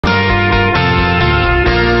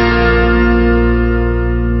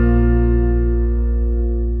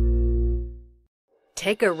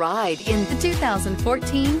Take a ride in the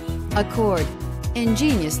 2014 Accord.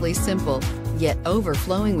 Ingeniously simple, yet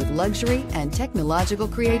overflowing with luxury and technological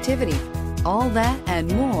creativity. All that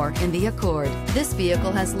and more in the Accord. This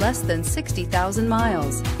vehicle has less than 60,000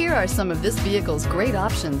 miles. Here are some of this vehicle's great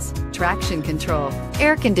options: traction control,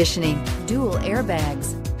 air conditioning, dual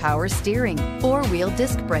airbags, power steering, four-wheel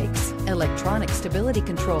disc brakes, electronic stability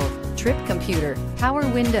control, trip computer, power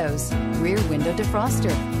windows, rear window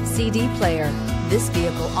defroster, CD player. This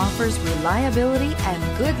vehicle offers reliability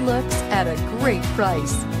and good looks at a great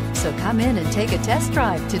price. So come in and take a test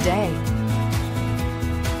drive today.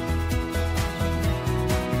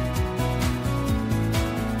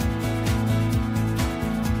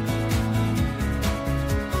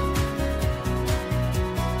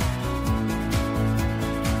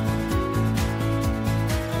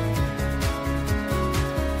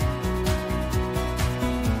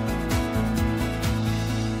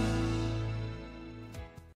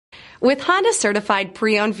 With Honda certified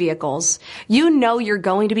pre-owned vehicles, you know you're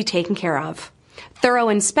going to be taken care of. Thorough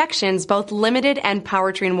inspections, both limited and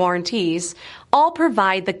powertrain warranties, all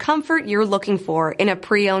provide the comfort you're looking for in a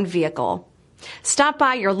pre-owned vehicle. Stop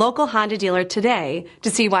by your local Honda dealer today to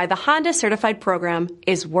see why the Honda certified program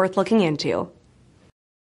is worth looking into.